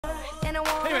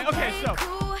Anyway, okay, so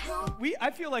I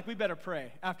feel like we better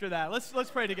pray after that. Let's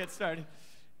pray to get started.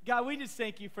 God, we just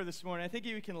thank you for this morning. I thank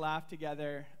you we can laugh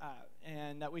together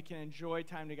and that we can enjoy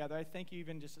time together. I thank you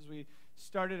even just as we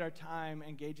started our time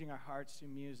engaging our hearts through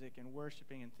music and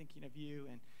worshiping and thinking of you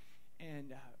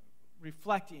and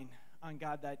reflecting on,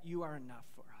 God, that you are enough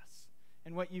for us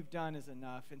and what you've done is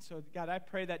enough. And so, God, I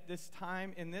pray that this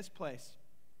time in this place,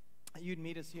 that you'd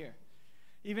meet us here.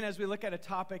 Even as we look at a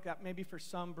topic that maybe for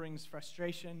some brings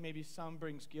frustration, maybe some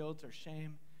brings guilt or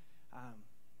shame,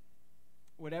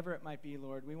 whatever it might be,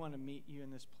 Lord, we want to meet you in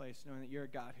this place, knowing that you're a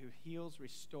God who heals,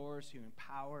 restores, who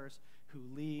empowers, who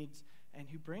leads, and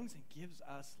who brings and gives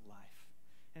us life.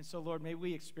 And so, Lord, may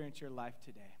we experience your life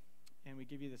today. And we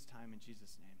give you this time in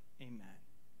Jesus' name. Amen.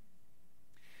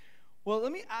 Well,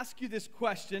 let me ask you this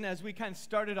question as we kind of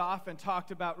started off and talked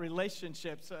about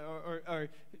relationships or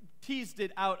teased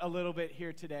it out a little bit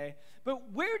here today.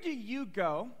 But where do you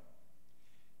go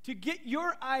to get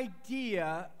your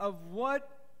idea of what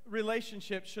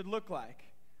relationships should look like?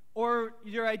 Or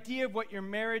your idea of what your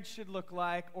marriage should look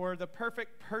like, or the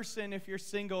perfect person, if you're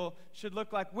single, should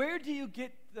look like? Where do you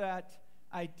get that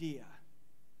idea?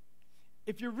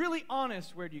 If you're really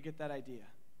honest, where do you get that idea?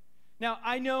 Now,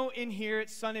 I know in here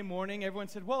it's Sunday morning, everyone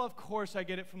said, well, of course I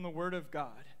get it from the Word of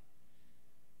God.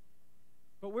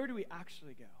 But where do we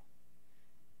actually go?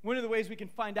 One of the ways we can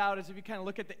find out is if you kind of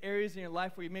look at the areas in your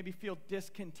life where you maybe feel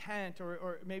discontent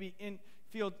or maybe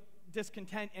feel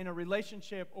discontent in a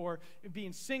relationship or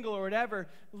being single or whatever,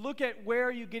 look at where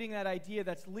are you getting that idea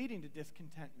that's leading to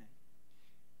discontentment.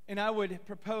 And I would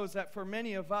propose that for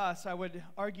many of us, I would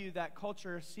argue that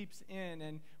culture seeps in,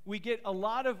 and we get a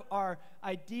lot of our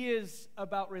ideas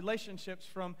about relationships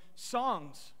from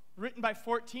songs written by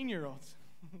 14-year-olds.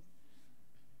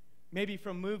 Maybe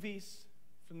from movies,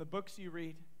 from the books you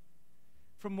read,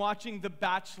 from watching The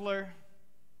Bachelor.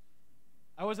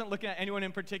 I wasn't looking at anyone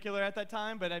in particular at that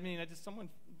time, but I mean, someone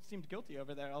seemed guilty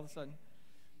over there all of a sudden.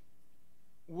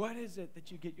 What is it that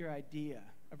you get your idea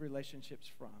of relationships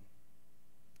from?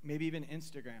 Maybe even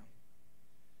Instagram.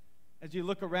 As you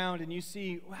look around and you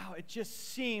see, wow, it just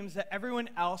seems that everyone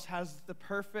else has the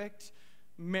perfect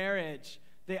marriage.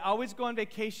 They always go on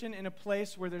vacation in a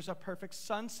place where there's a perfect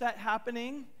sunset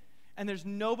happening, and there's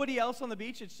nobody else on the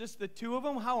beach. It's just the two of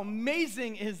them. How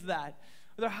amazing is that?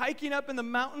 They're hiking up in the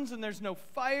mountains, and there's no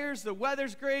fires. The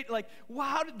weather's great. Like,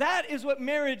 wow, that is what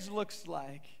marriage looks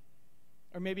like.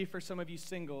 Or maybe for some of you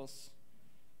singles,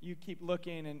 you keep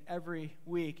looking, and every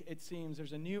week it seems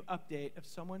there's a new update of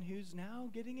someone who's now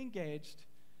getting engaged,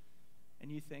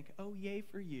 and you think, oh, yay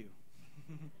for you.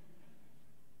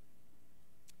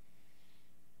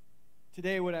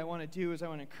 Today, what I want to do is I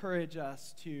want to encourage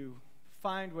us to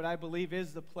find what I believe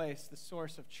is the place, the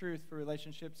source of truth for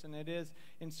relationships, and it is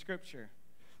in Scripture.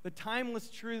 The timeless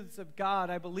truths of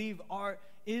God, I believe,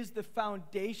 is the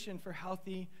foundation for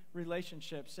healthy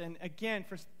relationships. And again,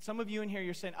 for some of you in here,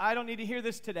 you're saying, I don't need to hear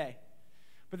this today.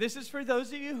 But this is for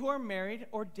those of you who are married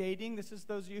or dating. This is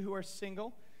those of you who are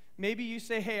single. Maybe you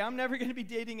say, hey, I'm never going to be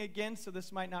dating again, so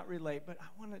this might not relate. But I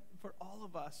want to, for all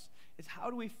of us, is how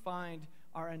do we find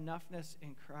our enoughness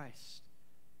in Christ?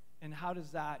 And how does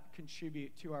that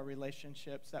contribute to our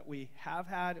relationships that we have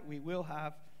had, we will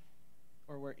have,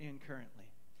 or we're in currently?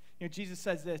 You know, Jesus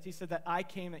says this. He said that I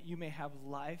came that you may have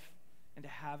life and to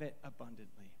have it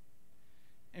abundantly.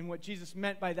 And what Jesus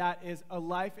meant by that is a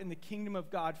life in the kingdom of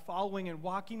God, following and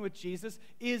walking with Jesus,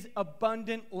 is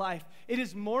abundant life. It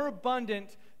is more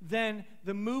abundant than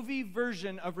the movie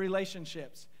version of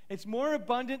relationships. It's more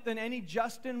abundant than any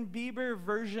Justin Bieber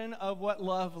version of what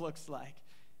love looks like.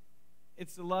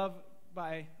 It's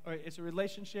it's a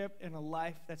relationship and a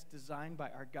life that's designed by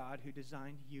our God who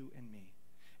designed you and me.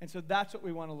 And so that's what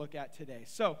we want to look at today.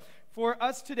 So for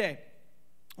us today,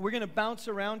 we're going to bounce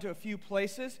around to a few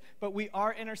places, but we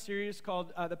are in our series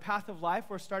called The Path of Life.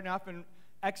 We're starting off in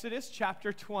Exodus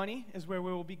chapter 20 is where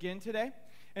we will begin today.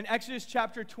 In Exodus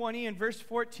chapter 20 and verse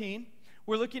 14,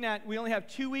 we only have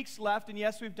 2 weeks left, and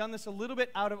yes, we've done this a little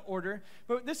bit out of order,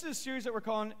 but this is a series that we're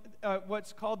calling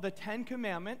what's called the 10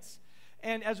 Commandments.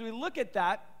 And as we look at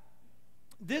that,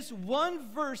 this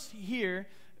one verse here,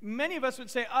 many of us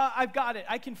would say, I've got it.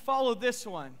 I can follow this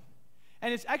one.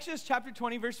 And it's Exodus chapter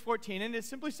 20, verse 14, and it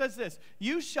simply says this: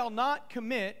 you shall not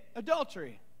commit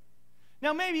adultery.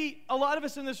 Now, maybe a lot of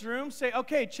us in this room say,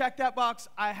 okay, check that box.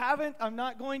 I haven't. I'm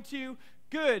not going to.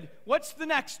 Good. What's the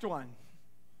next one?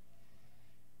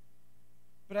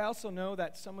 But I also know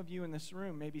that some of you in this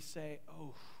room maybe say,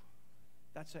 oh,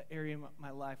 that's an area of my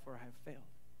life where I have failed.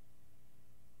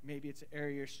 Maybe it's an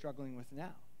area you're struggling with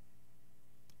now.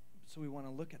 So we want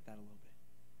to look at that a little bit.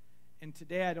 And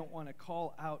today I don't want to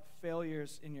call out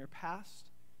failures in your past.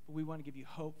 but we want to give you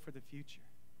hope for the future.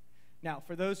 Now,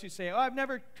 for those who say, oh, I've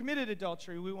never committed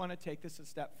adultery, we want to take this a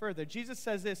step further. Jesus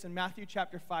says this in Matthew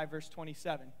chapter 5, verse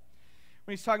 27.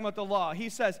 When he's talking about the law, he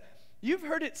says, you've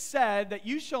heard it said that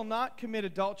you shall not commit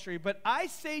adultery, but I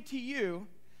say to you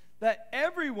that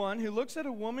everyone who looks at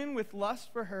a woman with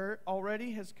lust for her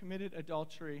already has committed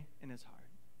adultery in his heart.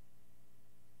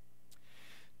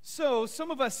 So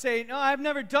some of us say, no, I've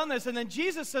never done this. And then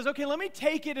Jesus says, okay, let me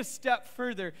take it a step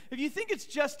further. If you think it's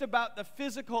just about the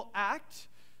physical act,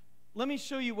 let me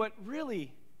show you what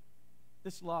really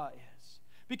this law is.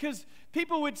 Because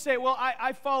people would say, well,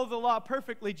 I follow the law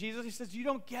perfectly, Jesus. He says, you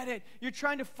don't get it. You're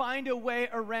trying to find a way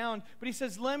around. But he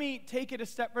says, let me take it a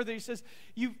step further. He says,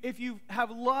 if you have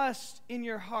lust in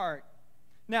your heart.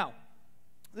 Now,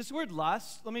 this word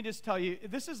lust, let me just tell you,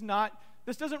 this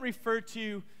doesn't refer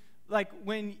to like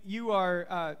when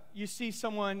you see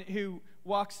someone who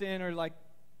walks in, or like,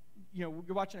 you know,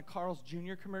 you're watching a Carl's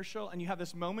Jr. commercial and you have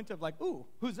this moment of like, ooh,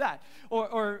 who's that?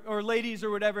 Or ladies or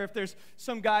whatever, if there's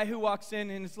some guy who walks in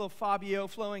his little Fabio,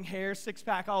 flowing hair,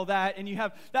 six-pack, all that, and you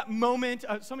have that moment.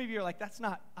 Some of you are like,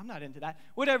 I'm not into that.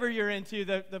 Whatever you're into,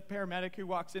 the paramedic who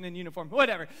walks in uniform,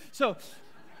 whatever. So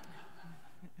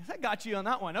that got you on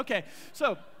that one. Okay.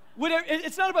 So whatever,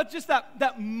 it's not about just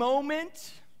that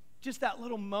moment, just that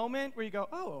little moment where you go,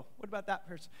 oh, what about that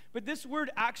person? But this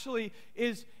word actually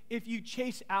is if you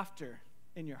chase after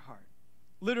in your heart.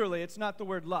 Literally, it's not the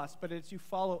word lust, but it's you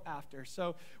follow after.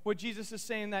 So what Jesus is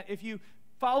saying, that if you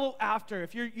follow after,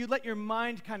 if you let your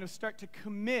mind kind of start to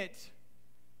commit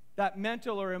that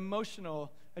mental or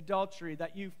emotional adultery,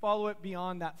 that you follow it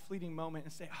beyond that fleeting moment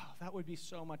and say, oh, that would be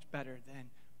so much better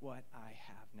than what I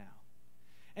have now.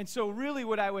 And so really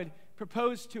what I would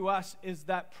propose to us is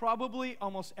that probably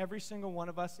almost every single one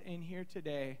of us in here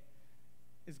today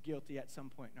is guilty at some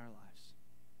point in our lives.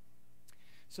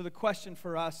 So the question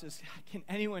for us is, can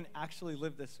anyone actually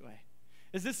live this way?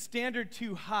 Is this standard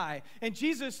too high? And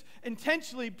Jesus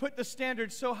intentionally put the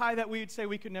standard so high that we would say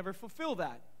we could never fulfill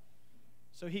that.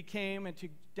 So he came and to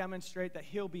demonstrate that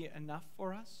he'll be enough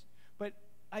for us. But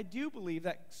I do believe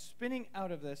that spinning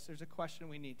out of this, there's a question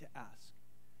we need to ask.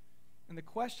 And the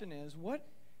question is,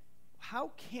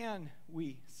 how can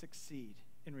we succeed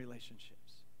in relationships?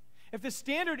 If the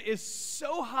standard is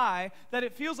so high that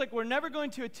it feels like we're never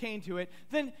going to attain to it,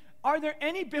 then are there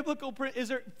any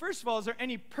first of all, is there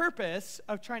any purpose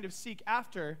of trying to seek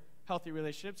after healthy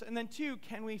relationships? And then two,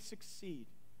 can we succeed?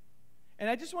 And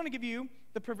I just want to give you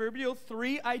the proverbial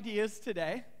 3 ideas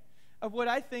today of what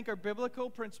I think are biblical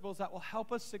principles that will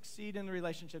help us succeed in the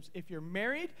relationships. If you're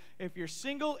married, if you're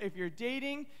single, if you're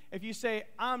dating, if you say,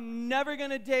 I'm never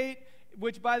going to date,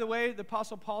 which, by the way, the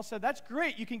Apostle Paul said, that's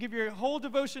great. You can give your whole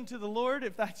devotion to the Lord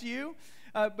if that's you.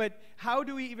 But how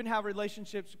do we even have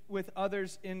relationships with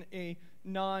others in a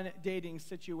non-dating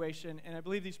situation? And I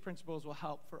believe these principles will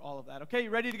help for all of that. Okay,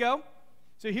 you ready to go?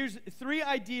 So here's 3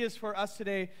 ideas for us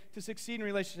today to succeed in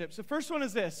relationships. The first one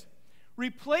is this.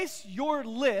 Replace your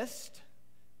list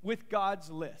with God's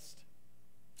list.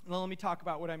 Now, let me talk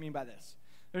about what I mean by this.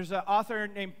 There's an author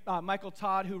named Michael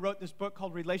Todd who wrote this book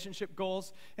called Relationship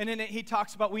Goals, and in it he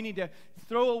talks about we need to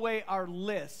throw away our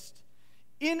list.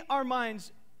 In our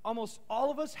minds, almost all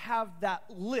of us have that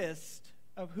list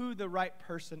of who the right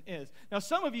person is. Now,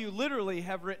 some of you literally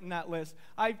have written that list.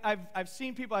 I've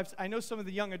seen people, I know some of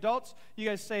the young adults, you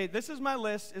guys say, this is my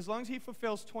list. As long as he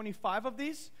fulfills 25 of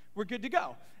these, we're good to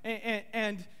go.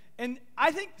 And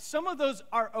I think some of those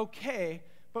are okay,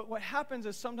 but what happens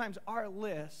is sometimes our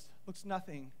list looks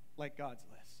nothing like God's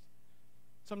list.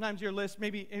 Sometimes your list,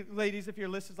 maybe, ladies, if your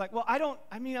list is like, well,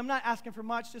 I'm not asking for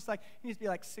much, just like, he needs to be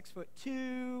like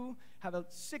 6'2", have a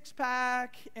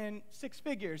 6-pack, and 6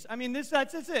 figures. I mean,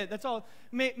 that's it. That's all,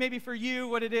 maybe for you,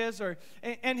 what it is,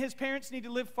 and his parents need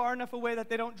to live far enough away that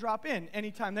they don't drop in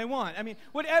anytime they want. I mean,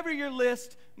 whatever your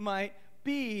list might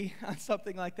be on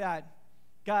something like that.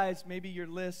 Guys, maybe your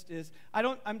list is, I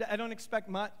don't expect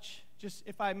much. Just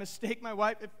if I mistake my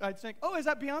wife, if I think, oh, is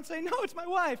that Beyonce? No, it's my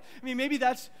wife. I mean, maybe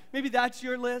that's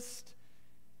your list.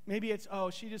 Maybe it's, oh,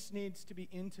 she just needs to be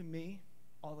into me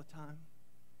all the time.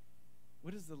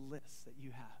 What is the list that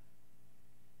you have?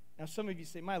 Now, some of you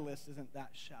say, my list isn't that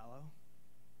shallow.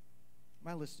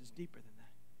 My list is deeper than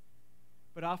that.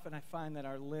 But often I find that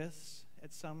our lists,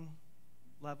 at some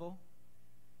level,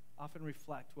 often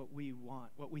reflect what we want,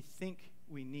 what we think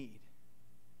we need,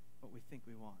 what we think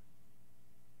we want.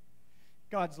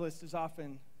 God's list is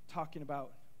often talking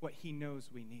about what he knows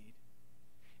we need.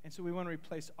 And so we want to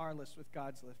replace our list with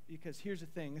God's list, because here's the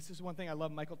thing. This is one thing I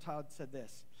love. Michael Todd said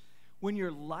this. When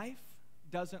your life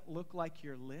doesn't look like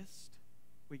your list,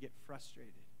 we get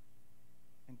frustrated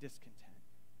and discontent.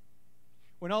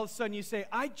 When all of a sudden you say,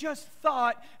 I just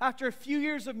thought after a few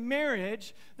years of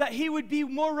marriage that he would be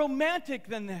more romantic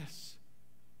than this.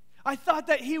 I thought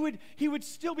that he would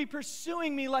still be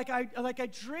pursuing me like I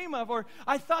dream of, or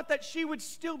I thought that she would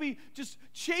still be just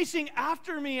chasing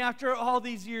after me after all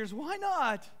these years. Why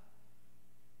not?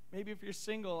 Maybe if you're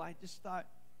single, I just thought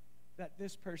that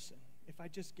this person, if I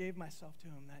just gave myself to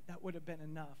him, that would have been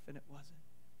enough, and it wasn't.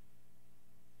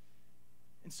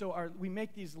 And so we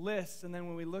make these lists, and then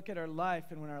when we look at our life,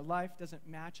 and when our life doesn't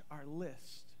match our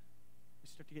list, we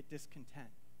start to get discontent.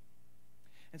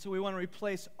 And so we want to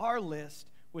replace our list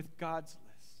with God's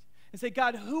list. And say,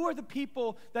 God, who are the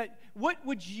people what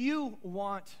would you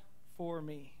want for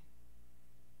me?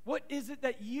 What is it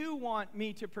that you want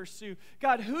me to pursue?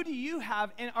 God, who do you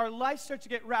have? And our life starts to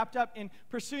get wrapped up in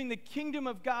pursuing the kingdom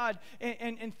of God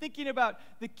and thinking about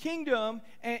the kingdom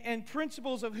and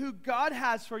principles of who God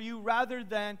has for you rather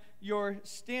than your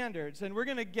standards. And we're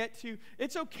going to get to,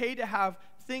 it's okay to have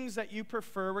things that you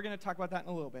prefer. We're going to talk about that in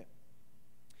a little bit.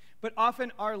 But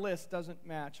often our list doesn't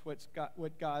match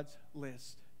what God's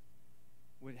list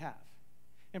would have.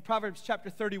 In Proverbs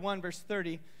chapter 31, verse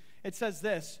 30, it says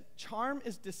this, charm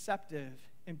is deceptive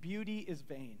and beauty is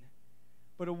vain,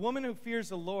 but a woman who fears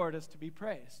the Lord is to be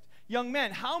praised. Young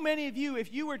men, how many of you,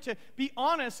 if you were to be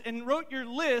honest and wrote your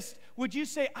list, would you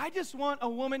say, I just want a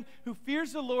woman who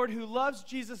fears the Lord, who loves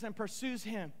Jesus and pursues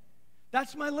him?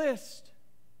 That's my list.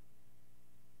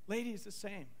 Ladies, the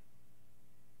same.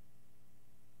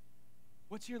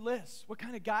 What's your list? What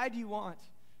kind of guy do you want?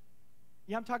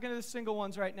 Yeah, I'm talking to the single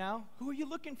ones right now. Who are you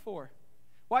looking for?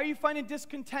 Why are you finding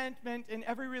discontentment in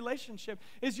every relationship?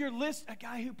 Is your list a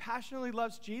guy who passionately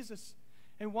loves Jesus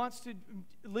and wants to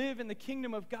live in the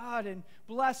kingdom of God and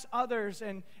bless others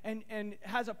and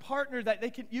has a partner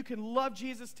that you can love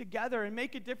Jesus together and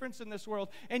make a difference in this world?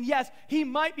 And yes, he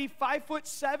might be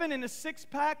 5'7" and a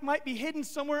six-pack might be hidden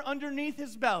somewhere underneath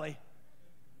his belly.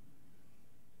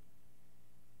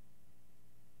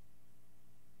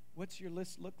 What's your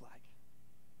list look like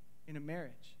in a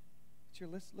marriage? What's your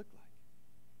list look like?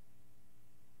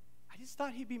 I just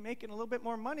thought he'd be making a little bit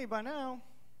more money by now.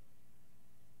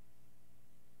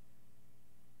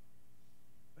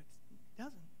 But he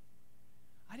doesn't.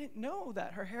 I didn't know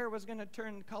that her hair was going to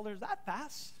turn colors that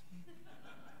fast.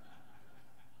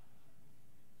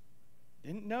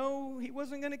 Didn't know he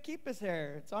wasn't going to keep his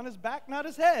hair. It's on his back, not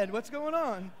his head. What's going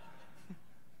on?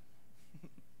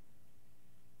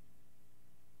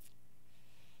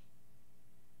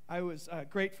 I was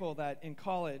grateful that in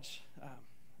college,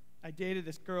 I dated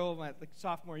this girl my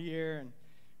sophomore year and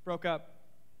broke up.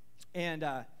 And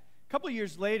a couple of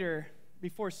years later,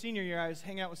 before senior year, I was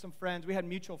hanging out with some friends. We had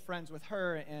mutual friends with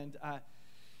her, and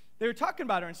they were talking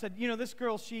about her and said, this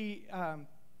girl, she's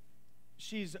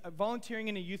volunteering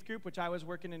in a youth group, which I was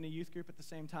working in a youth group at the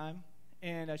same time.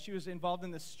 And she was involved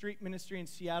in the street ministry in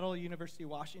Seattle, University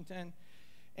of Washington,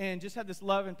 and just had this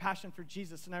love and passion for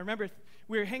Jesus. And I remember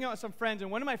we were hanging out with some friends, and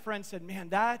one of my friends said, man,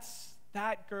 that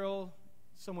girl,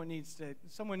 someone needs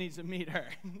to meet her.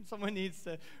 Someone needs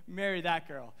to marry that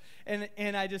girl.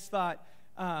 And I just thought,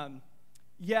 I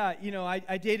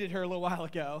dated her a little while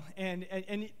ago, and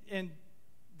it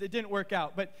didn't work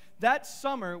out. But that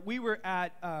summer, we were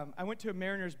at, I went to a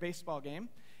Mariners baseball game.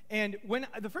 And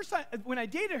the first time when I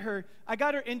dated her, I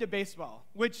got her into baseball,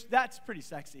 which that's pretty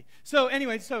sexy. So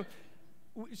anyway,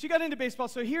 she got into baseball.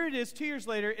 So here it is, 2 years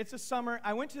later. It's a summer.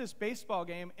 I went to this baseball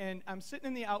game, and I'm sitting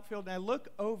in the outfield, and I look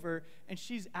over, and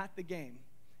she's at the game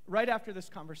right after this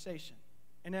conversation.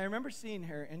 And I remember seeing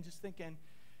her and just thinking,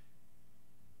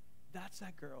 that's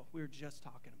that girl we were just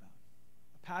talking about.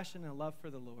 A passion and a love for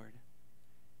the Lord.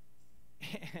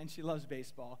 And she loves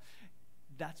baseball.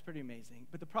 That's pretty amazing.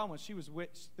 But the problem was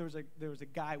there was a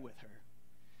guy with her.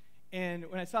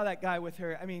 And when I saw that guy with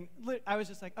her, I was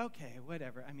just like, okay,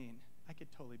 whatever. I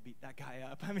could totally beat that guy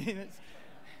up.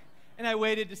 And I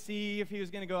waited to see if he was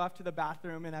going to go off to the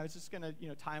bathroom, and I was just going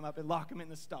to, tie him up and lock him in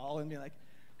the stall and be like,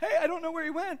 hey, I don't know where he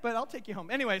went, but I'll take you home.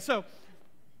 Anyway,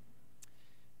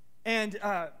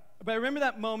 but I remember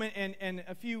that moment, and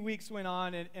a few weeks went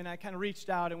on, and I kind of reached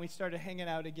out, and we started hanging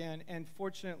out again. And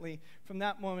fortunately, from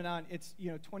that moment on, it's,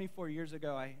 24 years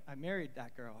ago, I married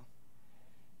that girl.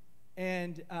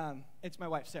 And it's my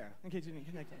wife, Sarah, in case you didn't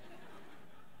connect.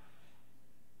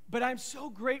 But I'm so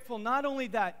grateful not only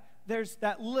that there's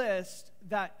that list,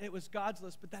 that it was God's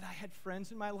list, but that I had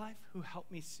friends in my life who helped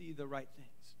me see the right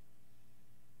things.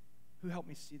 And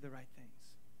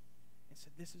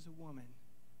said, this is a woman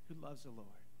who loves the Lord.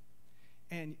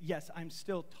 And yes, I'm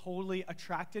still totally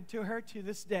attracted to her to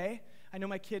this day. I know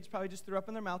my kids probably just threw up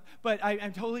in their mouth, but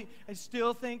I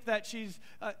still think that she's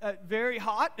very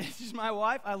hot. She's my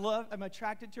wife. I'm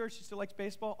attracted to her. She still likes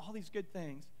baseball, all these good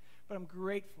things. But I'm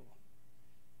grateful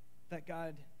that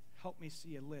God helped me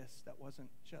see a list that wasn't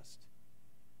just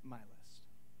my list.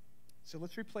 So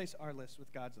let's replace our list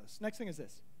with God's list. Next thing is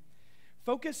this.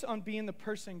 Focus on being the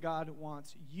person God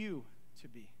wants you to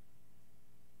be.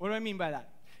 What do I mean by that?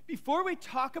 Before we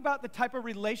talk about the type of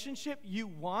relationship you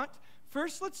want,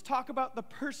 first let's talk about the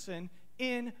person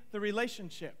in the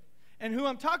relationship. And who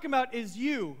I'm talking about is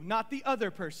you, not the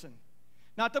other person.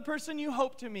 Not the person you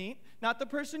hope to meet, not the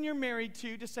person you're married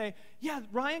to say, yeah,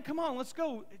 Ryan, come on, let's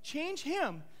go. Change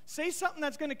him. Say something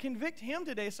that's going to convict him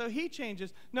today so he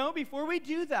changes. No, before we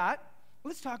do that,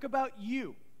 let's talk about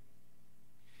you.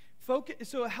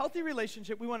 So a healthy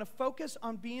relationship, we want to focus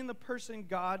on being the person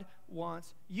God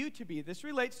wants you to be. This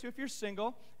relates to if you're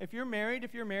single, if you're married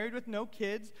with no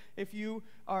kids, if you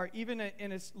are even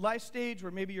in a life stage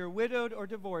where maybe you're widowed or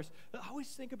divorced. Always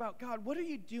think about, God, what are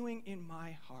you doing in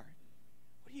my heart?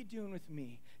 What are you doing with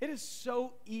me? It is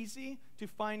so easy to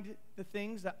find the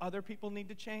things that other people need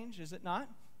to change, is it not?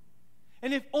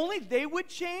 And if only they would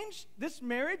change, this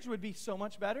marriage would be so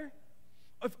much better.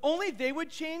 If only they would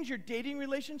change, your dating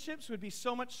relationships would be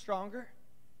so much stronger.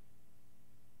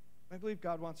 I believe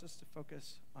God wants us to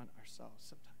focus on ourselves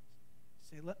sometimes.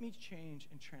 Say, let me change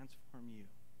and transform you.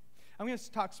 I'm going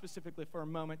to talk specifically for a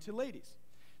moment to ladies.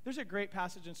 There's a great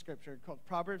passage in Scripture called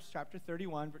Proverbs chapter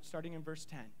 31, starting in verse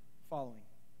 10, following.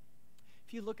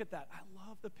 If you look at that, I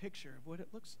love the picture of what it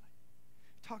looks like.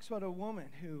 It talks about a woman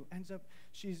who ends up,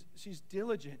 she's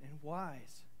diligent and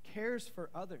wise, cares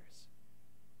for others.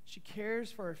 She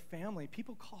cares for her family.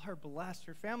 People call her blessed.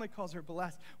 Her family calls her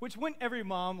blessed, which wouldn't every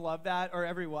mom love that, or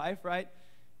every wife, right?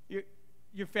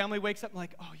 Your family wakes up and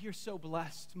like, oh, you're so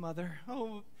blessed, mother.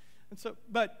 Oh, and so,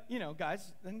 but,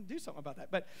 guys, then do something about that.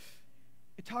 But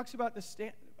it talks about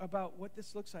about what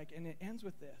this looks like, and it ends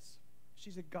with this.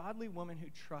 She's a godly woman who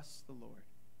trusts the Lord.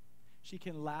 She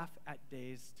can laugh at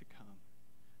days to come.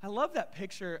 I love that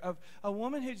picture of a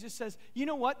woman who just says, you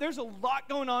know what, there's a lot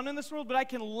going on in this world, but I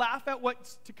can laugh at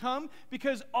what's to come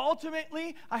because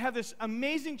ultimately I have this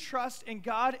amazing trust in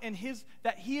God and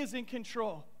that He is in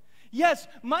control. Yes,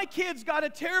 my kids got a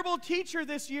terrible teacher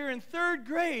this year in 3rd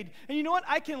grade, and you know what,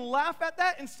 I can laugh at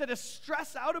that instead of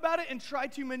stress out about it and try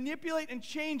to manipulate and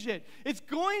change it. It's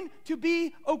going to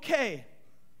be okay.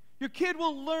 Your kid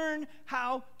will learn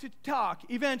how to talk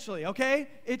eventually, okay?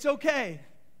 It's okay.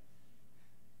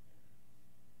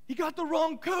 He got the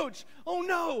wrong coach. Oh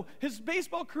no, his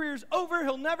baseball career's over.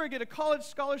 He'll never get a college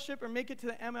scholarship or make it to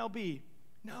the MLB.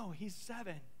 No, he's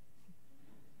 7.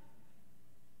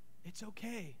 It's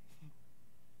okay.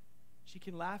 She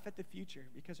can laugh at the future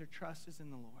because her trust is in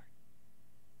the Lord.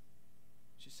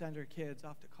 She sends her kids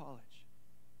off to college.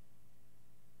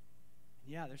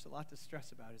 And yeah, there's a lot to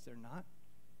stress about, is there not?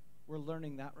 We're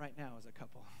learning that right now as a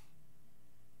couple.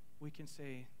 We can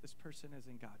say, this person is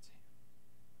in God's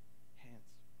hands.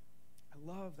 I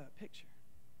love that picture.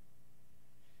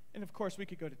 And of course, we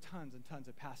could go to tons and tons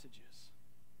of passages.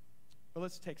 But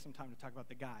let's take some time to talk about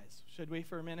the guys. Should we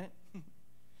for a minute?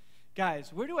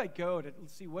 Guys, where do I go to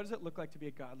see what does it look like to be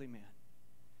a godly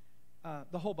man?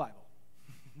 The whole Bible.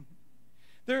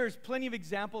 There's plenty of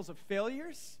examples of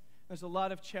failures. There's a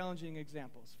lot of challenging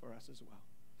examples for us as well.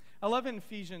 I love in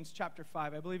Ephesians chapter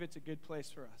 5. I believe it's a good place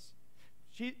for us.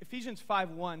 Ephesians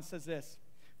 5:1 says this.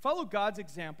 Follow God's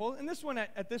example, and this one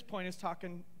at this point is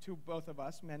talking to both of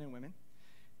us, men and women.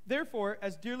 Therefore,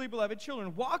 as dearly beloved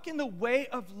children, walk in the way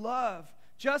of love,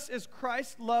 just as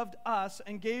Christ loved us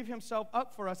and gave himself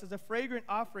up for us as a fragrant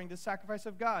offering, the sacrifice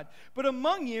of God. But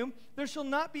among you, there shall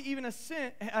not be even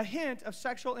a hint of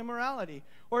sexual immorality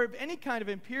or of any kind of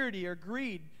impurity or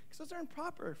greed, because those are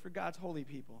improper for God's holy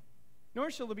people. Nor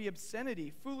shall there be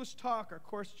obscenity, foolish talk, or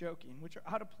coarse joking, which are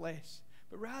out of place,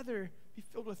 but rather be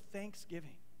filled with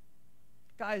thanksgiving.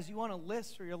 Guys, you want a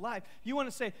list for your life. You want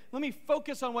to say, let me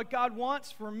focus on what God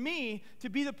wants for me to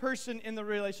be the person in the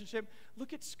relationship.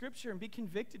 Look at Scripture and be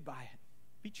convicted by it.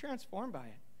 Be transformed by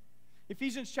it.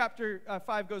 Ephesians chapter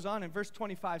 5 goes on, and verse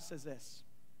 25 says this.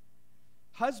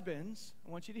 Husbands,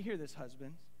 I want you to hear this,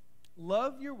 husbands.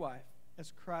 Love your wife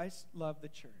as Christ loved the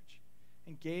church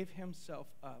and gave himself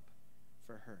up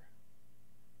for her.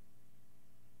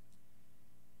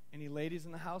 Any ladies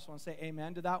in the house want to say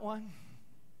amen to that one?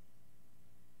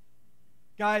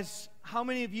 Guys, how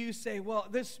many of you say, well,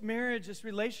 this marriage, this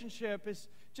relationship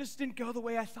just didn't go the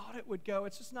way I thought it would go.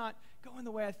 It's just not going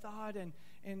the way I thought. And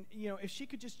if she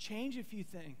could just change a few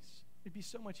things, it'd be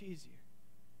so much easier.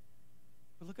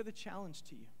 But look at the challenge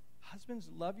to you. Husbands,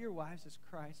 love your wives as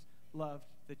Christ loved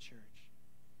the church.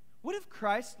 What if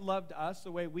Christ loved us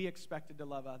the way we expected to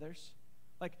love others?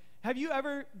 Like, do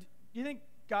you think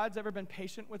God's ever been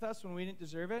patient with us when we didn't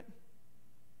deserve it?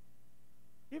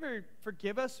 He ever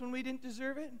forgive us when we didn't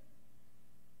deserve it?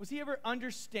 Was he ever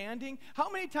understanding? How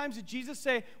many times did Jesus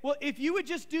say, well, if you would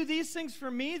just do these things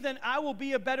for me, then I will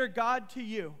be a better God to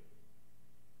you?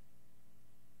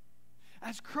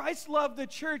 As Christ loved the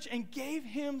church and gave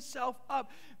himself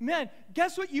up. Men,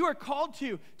 guess what you are called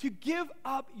to? To give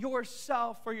up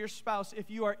yourself for your spouse if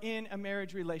you are in a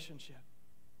marriage relationship.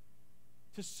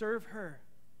 To serve her.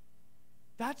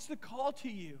 That's the call to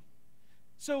you.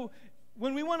 So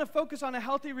when we want to focus on a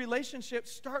healthy relationship,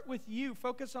 start with you.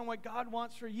 Focus on what God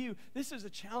wants for you. This is a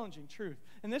challenging truth.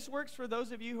 And this works for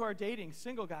those of you who are dating,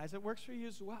 single guys. It works for you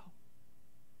as well.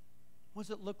 What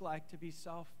does it look like to be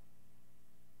selfless?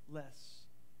 To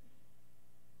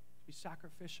be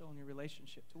sacrificial in your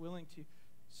relationship, to willing to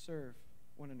serve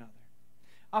one another.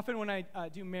 Often when I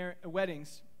do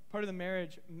weddings, part of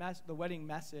the wedding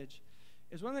message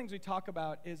is one of the things we talk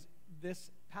about is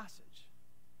this passage.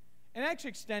 And I actually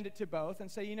extend it to both and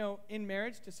say, in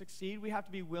marriage to succeed, we have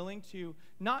to be willing to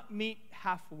not meet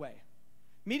halfway.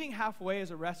 Meeting halfway is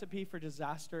a recipe for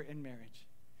disaster in marriage.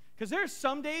 Because there are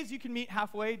some days you can meet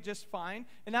halfway just fine,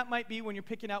 and that might be when you're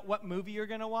picking out what movie you're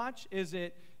going to watch.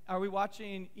 Are we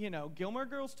watching, Gilmore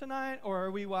Girls tonight, or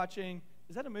are we watching,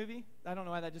 is that a movie? I don't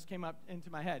know why that just came up into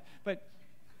my head. But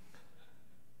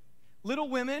Little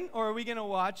Women, or are we going to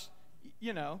watch,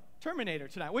 Terminator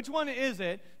tonight? Which one is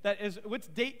it what's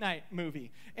date night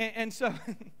movie? And so,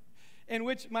 in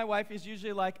which my wife is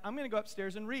usually like, I'm going to go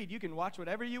upstairs and read. You can watch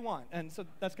whatever you want. And so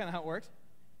that's kind of how it works.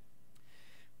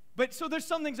 But so there's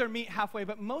some things that are meet halfway,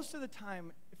 but most of the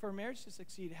time, for a marriage to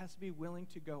succeed, it has to be willing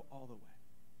to go all the way.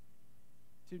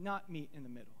 To not meet in the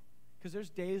middle. Because there's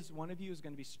days one of you is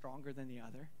going to be stronger than the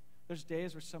other. There's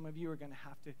days where some of you are going to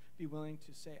have to be willing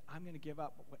to say, I'm going to give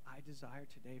up what I desire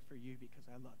today for you because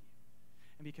I love you.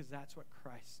 And because that's what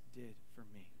Christ did for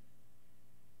me.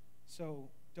 So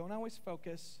don't always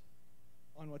focus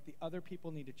on what the other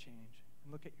people need to change.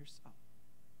 And look at yourself.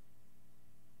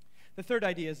 The third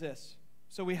idea is this.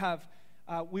 So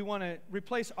we want to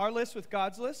replace our list with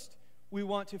God's list. We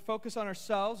want to focus on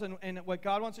ourselves and what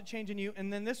God wants to change in you.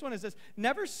 And then this one is this: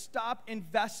 never stop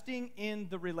investing in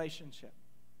the relationship.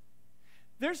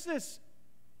 There's this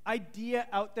idea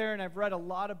out there, and I've read a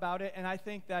lot about it, and I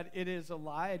think that it is a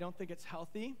lie. I don't think it's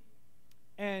healthy.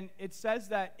 And it says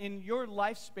that in your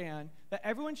lifespan, that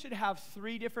everyone should have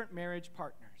 3 different marriage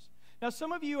partners. Now,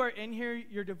 some of you are in here,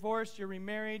 you're divorced, you're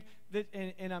remarried,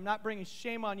 and I'm not bringing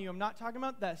shame on you. I'm not talking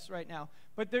about this right now.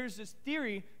 But there's this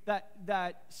theory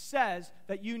that says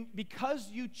that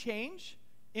because you change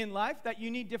in life, that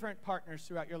you need different partners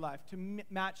throughout your life to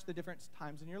match the different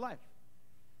times in your life.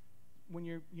 When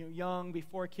you're young,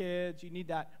 before kids, you need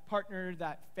that partner,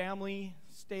 that family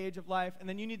stage of life, and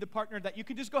then you need the partner that you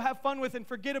can just go have fun with and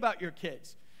forget about your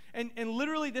kids. And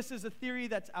literally, this is a theory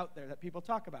that's out there that people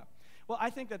talk about. Well, I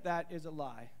think that is a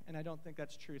lie, and I don't think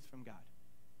that's truth from God.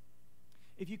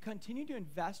 If you continue to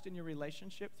invest in your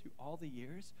relationship through all the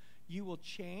years, you will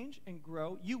change and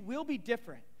grow. You will be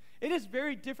different. It is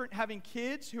very different having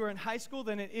kids who are in high school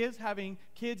than it is having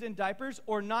kids in diapers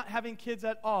or not having kids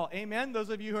at all. Amen, those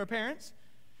of you who are parents?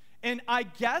 And I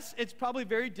guess it's probably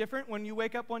very different when you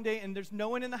wake up one day and there's no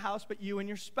one in the house but you and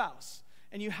your spouse.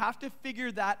 And you have to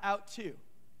figure that out too.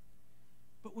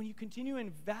 But when you continue to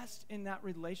invest in that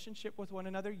relationship with one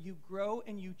another, you grow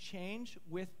and you change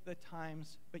with the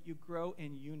times, but you grow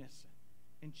in unison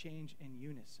and change in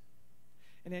unison.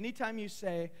 And anytime you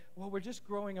say, well, we're just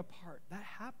growing apart, that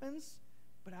happens,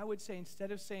 but I would say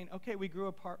instead of saying, okay, we grew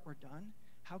apart, we're done,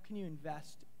 how can you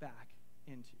invest back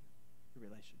into the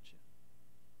relationship?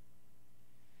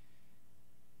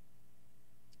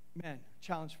 Men,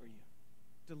 challenge for you.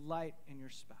 Delight in your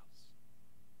spouse.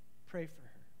 Pray for her.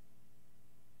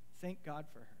 Thank God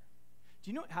for her.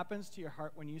 Do you know what happens to your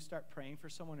heart when you start praying for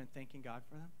someone and thanking God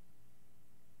for them?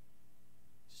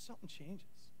 Something changes.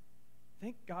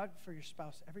 Thank God for your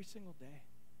spouse every single day.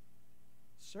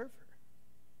 Serve her.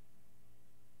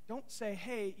 Don't say,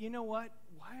 hey, you know what?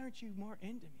 Why aren't you more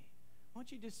into me? Why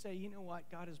don't you just say, you know what?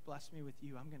 God has blessed me with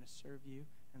you. I'm going to serve you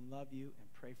and love you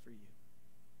and pray for you.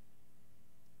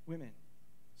 Women,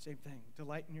 same thing.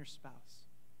 Delight in your spouse.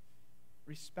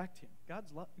 Respect him.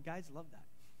 Guys love that.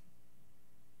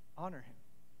 Honor him.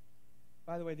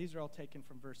 By the way, these are all taken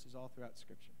from verses all throughout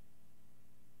Scripture.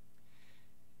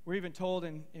 We're even told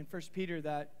in 1 Peter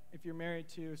that if you're married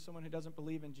to someone who doesn't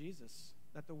believe in Jesus,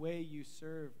 that the way you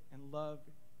serve and love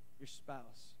your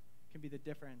spouse can be the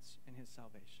difference in his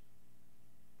salvation.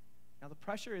 Now, the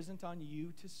pressure isn't on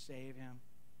you to save him.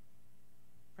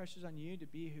 The pressure's on you to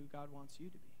be who God wants you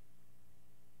to be.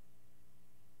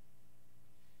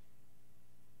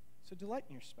 So delight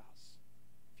in your spouse.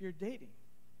 If you're dating,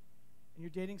 and you're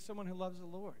dating someone who loves the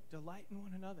Lord, delight in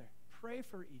one another. Pray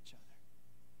for each other.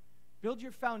 Build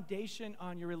your foundation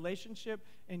on your relationship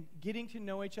and getting to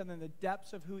know each other in the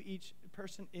depths of who each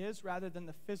person is rather than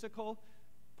the physical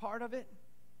part of it.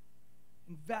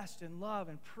 Invest in love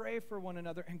and pray for one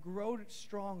another and grow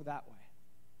strong that way.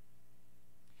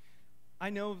 I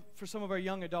know for some of our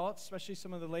young adults, especially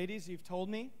some of the ladies, you've told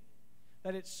me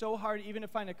that it's so hard even to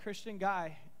find a Christian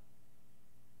guy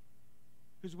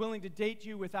who's willing to date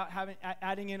you without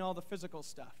adding in all the physical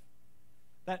stuff.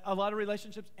 That a lot of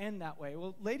relationships end that way.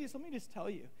 Well, ladies, let me just tell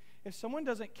you, if someone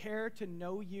doesn't care to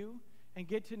know you and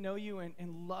get to know you and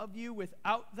love you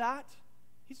without that,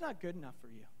 he's not good enough for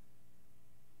you.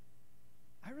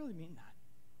 I really mean that.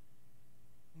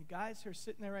 And guys who are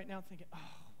sitting there right now thinking, oh,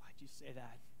 why'd you say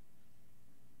that?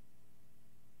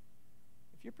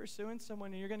 If you're pursuing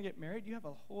someone and you're going to get married, you have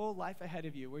a whole life ahead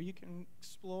of you where you can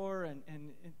explore and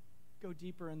go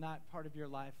deeper in that part of your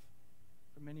life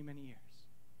for many, many years.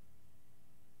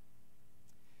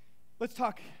 Let's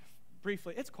talk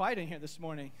briefly. It's quiet in here this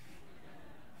morning.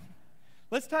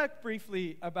 Let's talk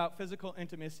briefly about physical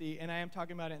intimacy, and I am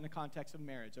talking about it in the context of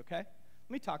marriage, okay? Let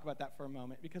me talk about that for a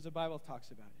moment because the Bible talks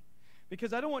about it.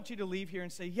 Because I don't want you to leave here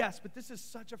and say, yes, but this is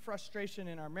such a frustration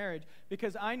in our marriage,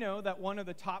 because I know that one of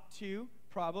the top 2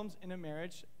 problems in a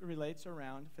marriage relates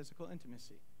around physical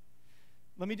intimacy.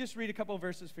 Let me just read a couple of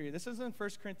verses for you. This is in 1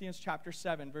 Corinthians chapter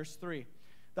 7, verse 3.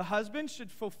 The husband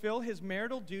should fulfill his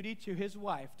marital duty to his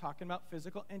wife, talking about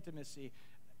physical intimacy.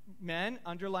 Men,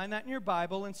 underline that in your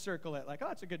Bible and circle it. Like, oh,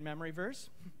 that's a good memory verse.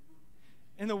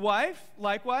 And the wife,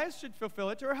 likewise, should fulfill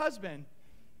it to her husband.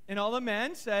 And all the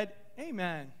men said,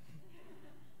 amen.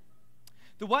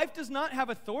 The wife does not have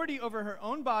authority over her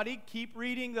own body. Keep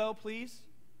reading, though, please.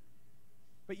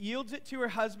 But yields it to her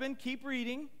husband. Keep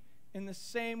reading. In the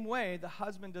same way, the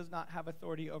husband does not have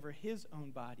authority over his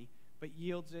own body, but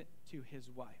yields it to his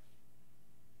wife.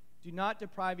 Do not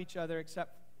deprive each other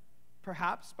except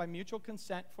perhaps by mutual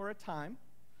consent for a time,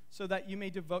 so that you may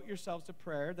devote yourselves to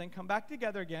prayer, then come back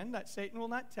together again, that Satan will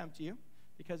not tempt you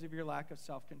because of your lack of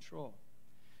self-control.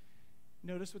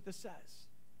 Notice what this says.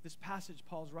 This passage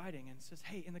Paul's writing and says,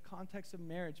 hey, in the context of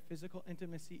marriage, physical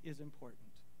intimacy is important.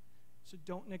 So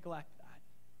don't neglect that.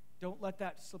 Don't let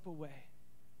that slip away.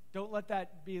 Don't let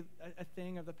that be a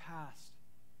thing of the past.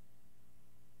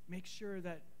 Make sure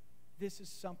that this is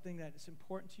something that is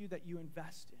important to you, that you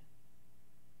invest in.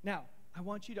 Now, I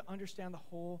want you to understand the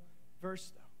whole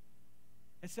verse, though.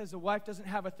 It says the wife doesn't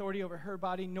have authority over her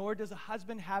body, nor does a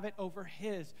husband have it over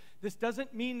his. This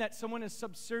doesn't mean that someone is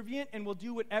subservient and will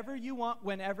do whatever you want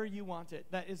whenever you want it.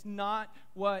 That is not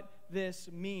what this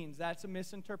means. That's a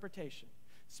misinterpretation.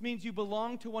 This means you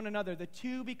belong to one another. The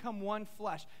two become one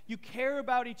flesh. You care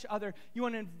about each other. You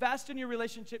want to invest in your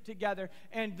relationship together,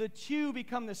 and the two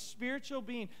become the spiritual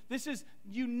being. This is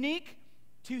unique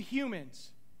to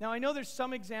humans. Now, I know there's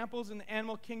some examples in the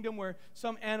animal kingdom where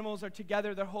some animals are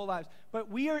together their whole lives,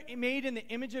 but we are made in the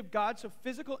image of God, so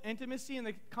physical intimacy in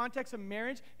the context of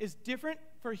marriage is different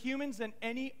for humans than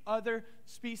any other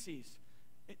species.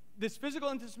 This physical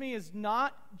intimacy is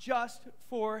not just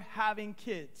for having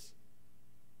kids.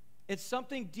 It's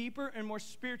something deeper and more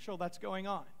spiritual that's going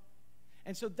on.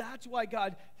 And so that's why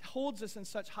God holds us in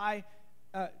such high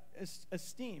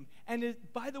esteem. And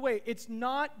by the way, it's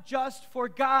not just for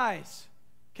guys.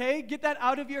 Okay? Get that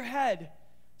out of your head.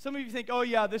 Some of you think, oh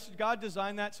yeah, God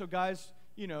designed that so guys,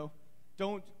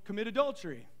 don't commit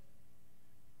adultery.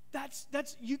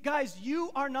 That's you guys,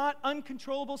 you are not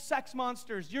uncontrollable sex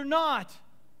monsters. You're not.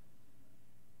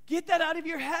 Get that out of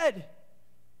your head.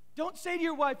 Don't say to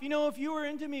your wife, if you were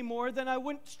into me more, then I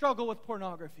wouldn't struggle with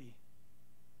pornography.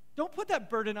 Don't put that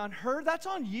burden on her. That's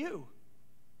on you.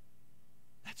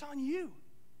 That's on you.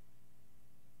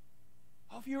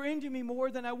 Oh, if you were into me more,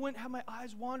 then I wouldn't have my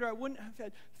eyes wander. I wouldn't have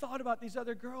had thought about these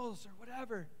other girls or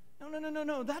whatever.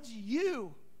 No. That's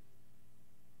you.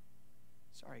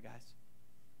 Sorry, guys.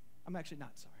 I'm actually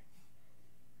not sorry.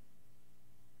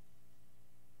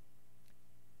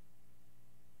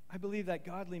 I believe that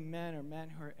godly men are men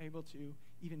who are able to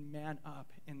even man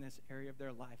up in this area of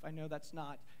their life. I know that's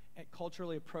not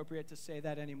culturally appropriate to say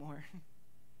that anymore.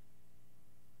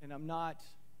 And I'm not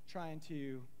trying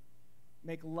to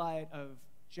make light of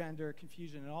gender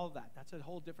confusion and all of that. That's a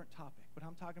whole different topic. What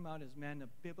I'm talking about is men. The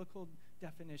biblical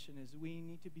definition is we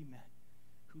need to be men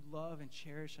who love and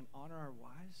cherish and honor our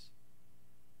wives.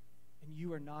 And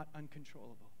you are not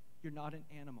uncontrollable. You're not an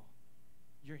animal.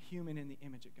 You're human in the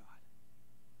image of God.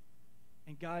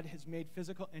 And God has made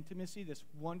physical intimacy this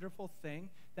wonderful thing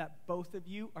that both of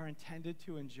you are intended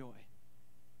to enjoy.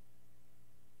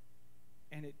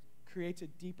 And it creates a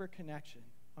deeper connection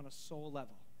on a soul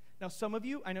level. Now, some of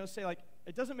you, I know, say, like,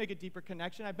 it doesn't make a deeper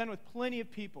connection. I've been with plenty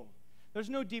of people. There's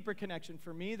no deeper connection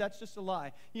for me. That's just a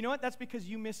lie. You know what? That's because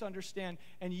you misunderstand,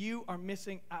 and you are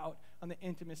missing out on the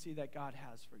intimacy that God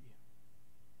has for you.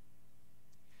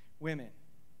 Women,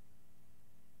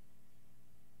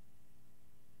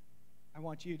 I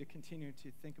want you to continue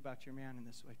to think about your man in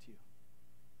this way too.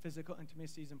 Physical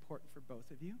intimacy is important for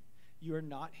both of you. You are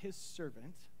not his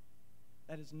servant.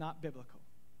 That is not biblical.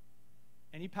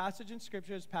 Any passage in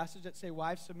Scripture is passage that say,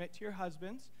 wives, submit to your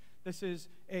husbands. This is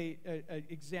an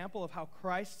example of how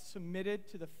Christ submitted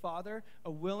to the Father,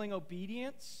 a willing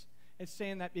obedience. It's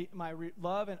saying that my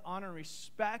love and honor and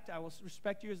respect, I will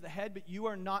respect you as the head, but you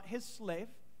are not his slave.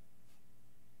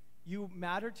 You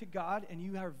matter to God, and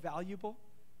you are valuable.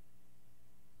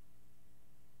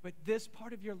 But this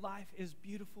part of your life is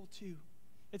beautiful too.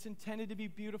 It's intended to be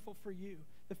beautiful for you.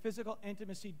 The physical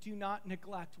intimacy, do not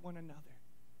neglect one another.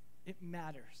 It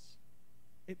matters.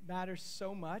 It matters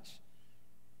so much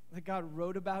that God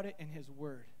wrote about it in his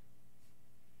word.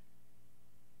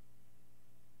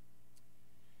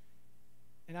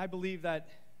 And I believe that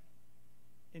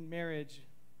in marriage,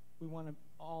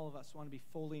 all of us want to be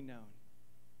fully known.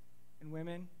 And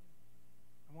women,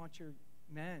 I want your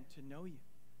men to know you,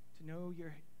 to know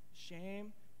your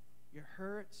shame, your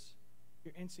hurts,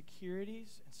 your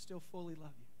insecurities, and still fully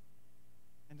love you.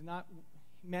 And to not,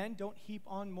 men, don't heap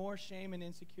on more shame and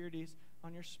insecurities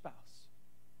on your spouse.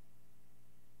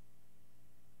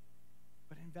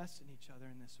 But invest in each other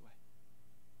in this way.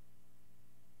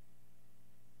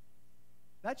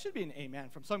 That should be an amen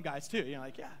from some guys too. You know,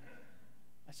 like, yeah.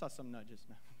 I saw some nudges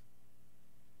now.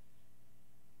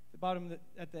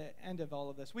 At the end of all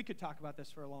of this, we could talk about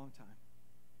this for a long time.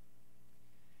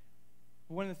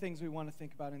 But one of the things we want to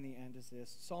think about in the end is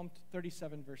this. Psalm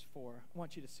 37, verse 4. I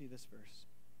want you to see this verse.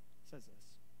 It says this.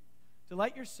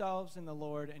 Delight yourselves in the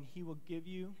Lord, and he will give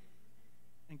you,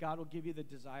 and God will give you the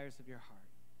desires of your heart.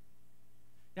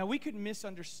 Now, we could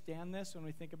misunderstand this when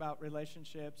we think about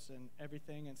relationships and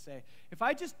everything and say, if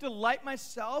I just delight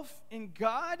myself in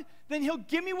God, then he'll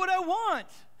give me what I want.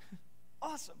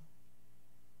 Awesome.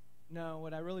 No,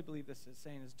 what I really believe this is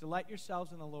saying is delight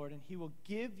yourselves in the Lord, and he will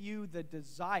give you the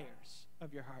desires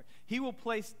of your heart. He will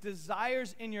place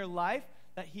desires in your life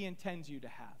that he intends you to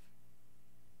have.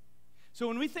 So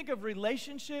when we think of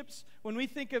relationships, when we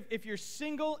think of if you're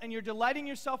single and you're delighting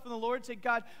yourself in the Lord, say,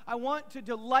 God, I want to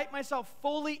delight myself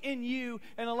fully in you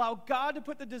and allow God to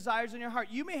put the desires in your heart.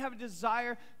 You may have a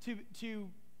desire to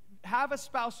have a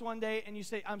spouse one day, and you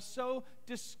say, I'm so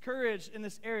discouraged in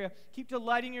this area. Keep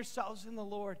delighting yourselves in the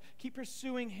Lord. Keep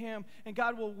pursuing him, and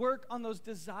God will work on those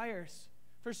desires.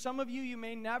 For some of you, you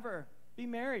may never be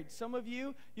married. Some of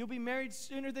you, you'll be married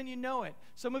sooner than you know it.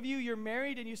 Some of you, you're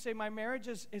married, and you say, my marriage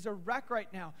is a wreck right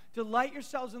now. Delight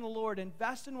yourselves in the Lord.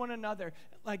 Invest in one another.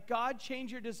 Let God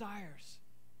change your desires.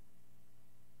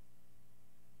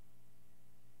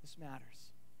 This matters.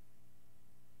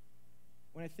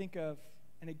 When I think of,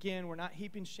 and again, we're not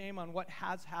heaping shame on what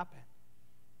has happened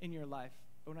in your life.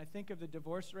 But when I think of the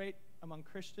divorce rate among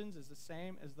Christians is the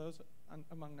same as those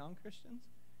among non-Christians,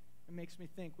 it makes me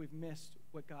think we've missed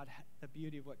the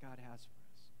beauty of what God has for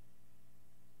us.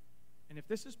 And if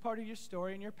this is part of your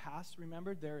story in your past,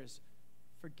 remember there is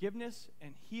forgiveness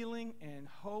and healing and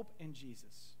hope in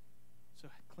Jesus. So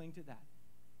cling to that.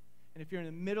 And if you're in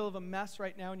the middle of a mess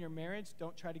right now in your marriage,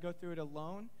 don't try to go through it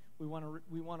alone. We want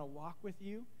to walk with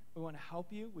you. We want to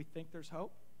help you. We think there's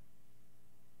hope.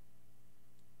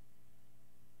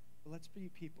 But let's be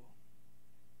people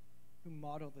who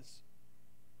model this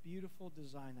beautiful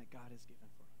design that God has given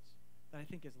for us, that I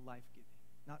think is life-giving,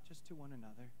 not just to one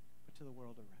another, but to the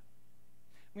world around.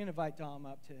 I'm going to invite Dom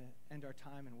up to end our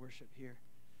time in worship here.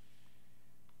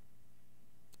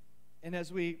 And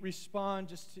as we respond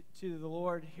just to the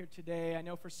Lord here today, I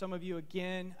know for some of you,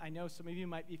 again, I know some of you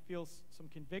might feel some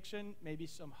conviction, maybe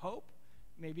some hope,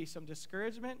 maybe some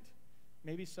discouragement.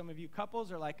 Maybe some of you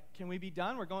couples are like, can we be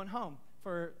done? We're going home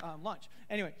for lunch.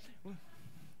 Anyway, which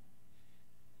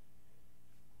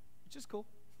is cool.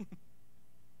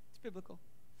 It's biblical.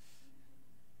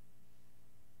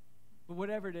 But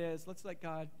whatever it is, let's let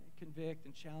God convict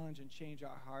and challenge and change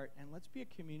our heart, and let's be a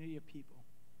community of people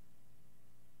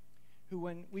who,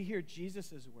 when we hear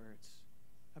Jesus' words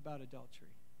about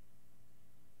adultery,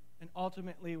 and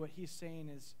ultimately what he's saying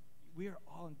is, we are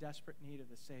all in desperate need of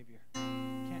the Savior. We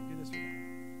can't do this without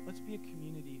him. Let's be a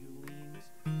community who leans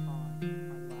on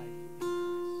our life in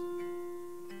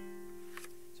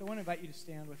Christ. So I want to invite you to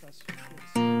stand with us,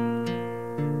 please.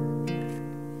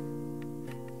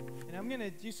 And I'm going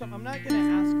to do something. I'm not going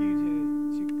to ask you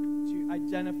to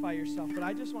identify yourself, but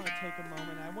I just want to take a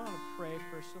moment. I want to pray,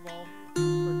 first of all, for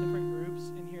different groups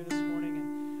in here this morning.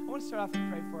 And I want to start off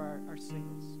and pray for our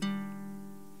singles.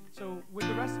 So would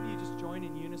the rest of you just join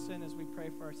in unison as we pray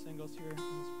for our singles here in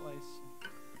this place?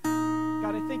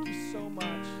 God, I thank you so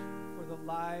much for the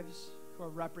lives who are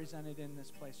represented in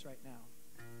this place right now,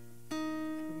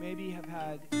 who maybe have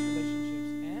had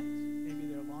relationships end, maybe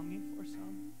they're longing for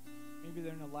some, maybe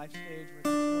they're in a life stage where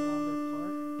that's no longer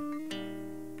apart.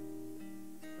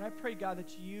 But I pray, God,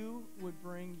 that you would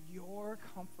bring your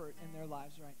comfort in their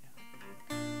lives right now.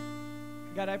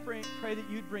 God, I pray that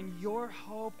you'd bring your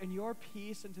hope and your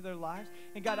peace into their lives.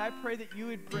 And God, I pray that you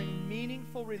would bring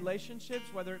meaningful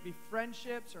relationships, whether it be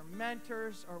friendships or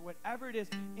mentors or whatever it is,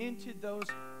 into those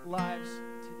lives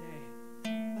today.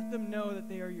 Let them know that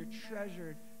they are your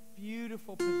treasured,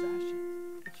 beautiful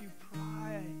possessions, that you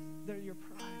prize, they're your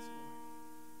prize, Lord.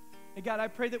 And God, I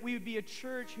pray that we would be a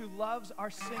church who loves our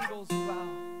singles well.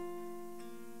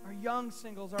 Our young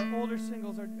singles, our older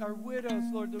singles, our widows,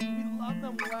 Lord, that we love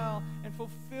them well and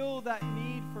fulfill that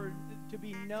need to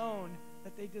be known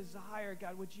that they desire.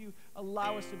 God, would you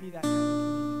allow us to be that kind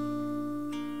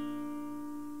of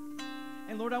community?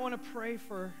 And Lord, I want to pray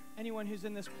for anyone who's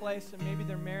in this place and maybe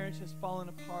their marriage has fallen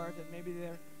apart and maybe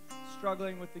they're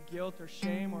struggling with the guilt or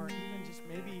shame or even just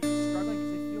maybe struggling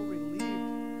because they feel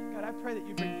relieved. God, I pray that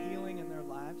you bring healing in their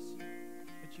lives,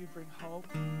 that you bring hope.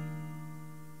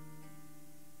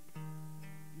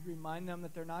 Remind them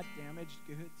that they're not damaged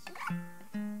goods,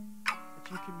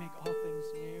 that you can make all things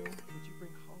new, that you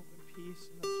bring hope and peace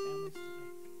in those families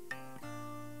today.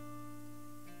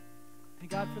 And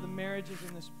God, for the marriages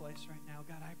in this place right now,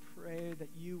 God, I pray that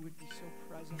you would be so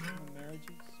present in the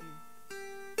marriages.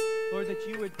 Lord, that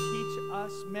you would teach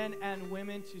us, men and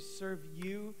women, to serve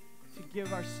you, to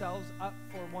give ourselves up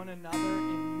for one another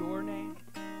in your name.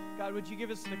 God, would you give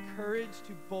us the courage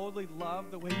to boldly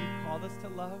love the way you called us to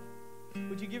love?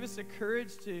 Would you give us the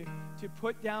courage to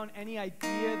put down any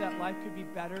idea that life could be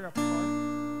better apart?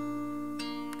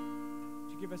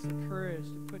 Would you give us the courage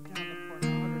to put down the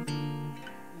pornography,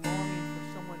 longing for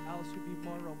someone else who'd be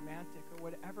more romantic or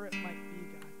whatever it might be,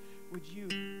 God? Would you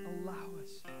allow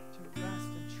us to rest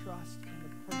and trust in the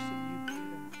person you've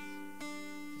given us,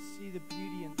 to see the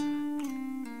beauty in that?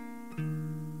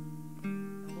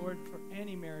 And Lord, for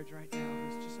any marriage right now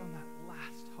who's just on that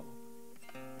last hope,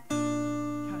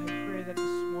 that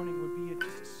this morning would be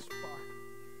just a spark,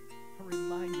 a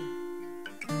reminder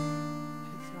that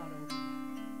it's not over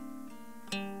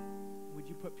yet. Would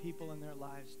you put people in their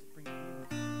lives to bring healing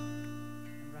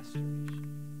and restoration,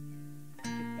 make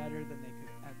it better than they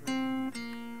could ever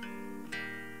imagine?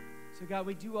 So God,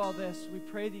 we do all this. We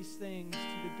pray these things to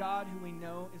the God who we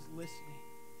know is listening,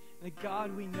 and the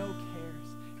God we know cares,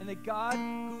 and the God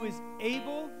who is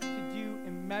able to do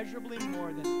immeasurably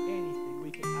more than anything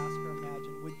we can ask or imagine.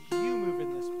 Would you move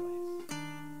in this place?